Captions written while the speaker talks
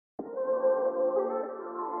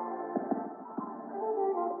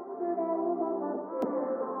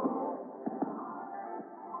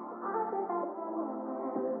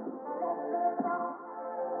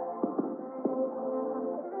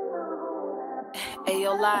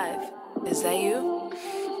Ayo Live, is that you?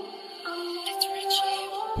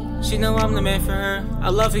 She know I'm the man for her. I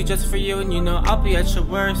love you just for you, and you know I'll be at your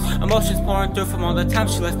worst. Emotions pouring through from all the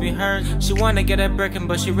times she left me hurt. She wanna get at breaking,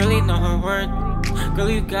 but she really know her worth. Girl,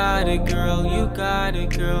 you got it, girl, you got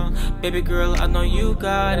it, girl. Baby girl, I know you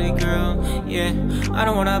got it, girl. Yeah, I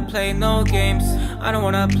don't wanna play no games. I don't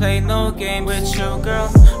wanna play no game with you, girl.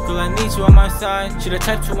 Girl, I need you on my side. She the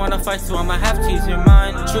type to wanna fight, so I'ma have to use your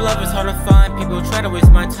mind. True love is hard to find. People try to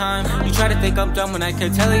waste my time. You try to think I'm dumb when I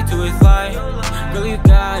can tell you to his lie. Girl, you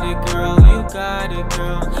got it, girl, you got it,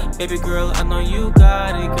 girl. Baby girl, I know you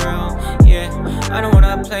got it, girl. Yeah, I don't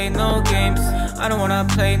wanna play no games. I don't wanna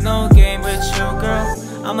play no game with you, girl.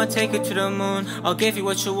 I'ma take you to the moon. I'll give you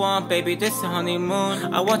what you want, baby, this is a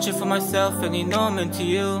honeymoon. I want you for myself, and you know I'm into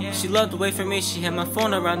you. She loved to wait for me, she had my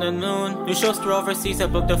phone around the noon. New shows through overseas, I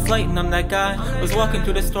booked a flight and I'm that guy. Was walking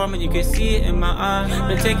through the storm and you can see it in my eye.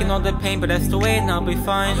 Been taking all the pain, but that's the way and I'll be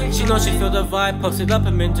fine. She knows she feel the vibe, posted up,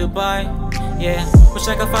 I'm in Dubai. Yeah, wish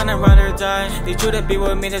I could find a ride or die. Need you to be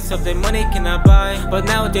with me, that's something money cannot buy. But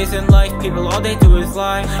nowadays in life, people all they do is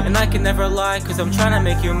lie. And I can never lie, cause I'm trying to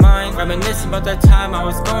make you mine. Reminiscing about that time I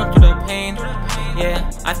was going through the pain. Yeah,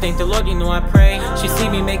 I thank the Lord, you know I pray. She see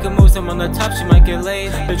me making moves, I'm on the top, she might get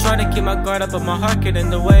laid. Been trying to keep my guard up, but my heart get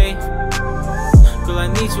in the way. Girl,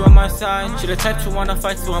 I need you on my side. She the type to wanna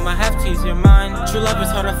fight, so I'ma have to use your mind. True love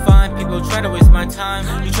is hard to find, people try to waste my time.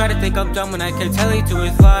 You try to think I'm dumb when I can tell you to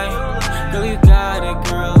his lie. Girl, you got it,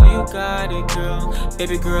 girl, you got it, girl.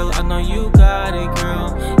 Baby girl, I know you got it,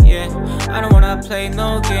 girl. Yeah, I don't wanna play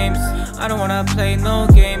no games. I don't wanna play no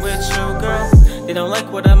game with you, girl. They don't like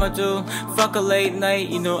what I'ma do. Fuck a late night,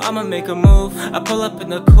 you know I'ma make a move. I pull up in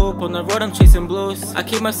the coupe, on the road I'm chasing blues. I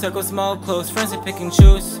keep my circle small, close friends and pick and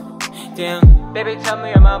choose. Damn, baby, tell me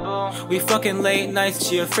you're my boo. We fucking late nights,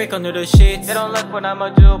 she a freak under the sheets. They don't like what I'ma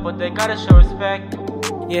do, but they gotta show respect.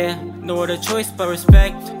 Yeah, no other choice but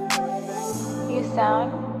respect. You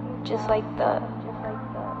sound just like the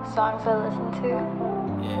songs I listen to.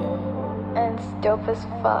 Yeah. And it's dope as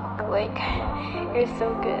fuck, like, you're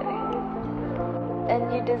so good.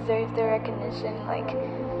 And you deserve the recognition, like,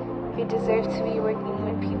 you deserve to be working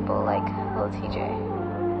with people like Lil TJ.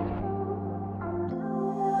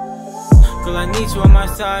 Girl, I need you on my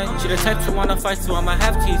side. She the type to wanna fight, so I'ma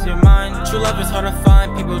have to use your mind. True love is hard to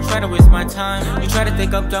find, people try to waste my time. You try to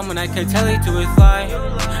think I'm dumb when I can tell you to his lie.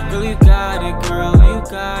 Girl, you got it, girl, you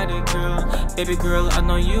got it, girl. Baby girl, I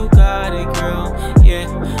know you got it, girl. Yeah,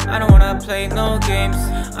 I don't wanna play no games.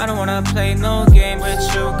 I don't wanna play no game with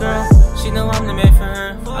you, girl. She know I'm the man for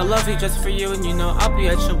her. I love you just for you, and you know I'll be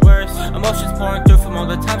at your worst. Emotions pouring through from all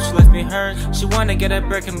the times she left me hurt. She wanna get at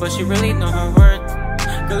breaking, but she really know her worth.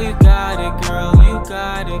 Girl, you got it, girl, you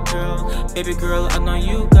got it, girl. Baby girl, I know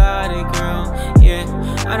you got it, girl. Yeah,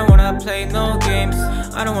 I don't wanna play no games.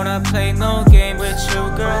 I don't wanna play no game with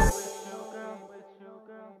you, girl.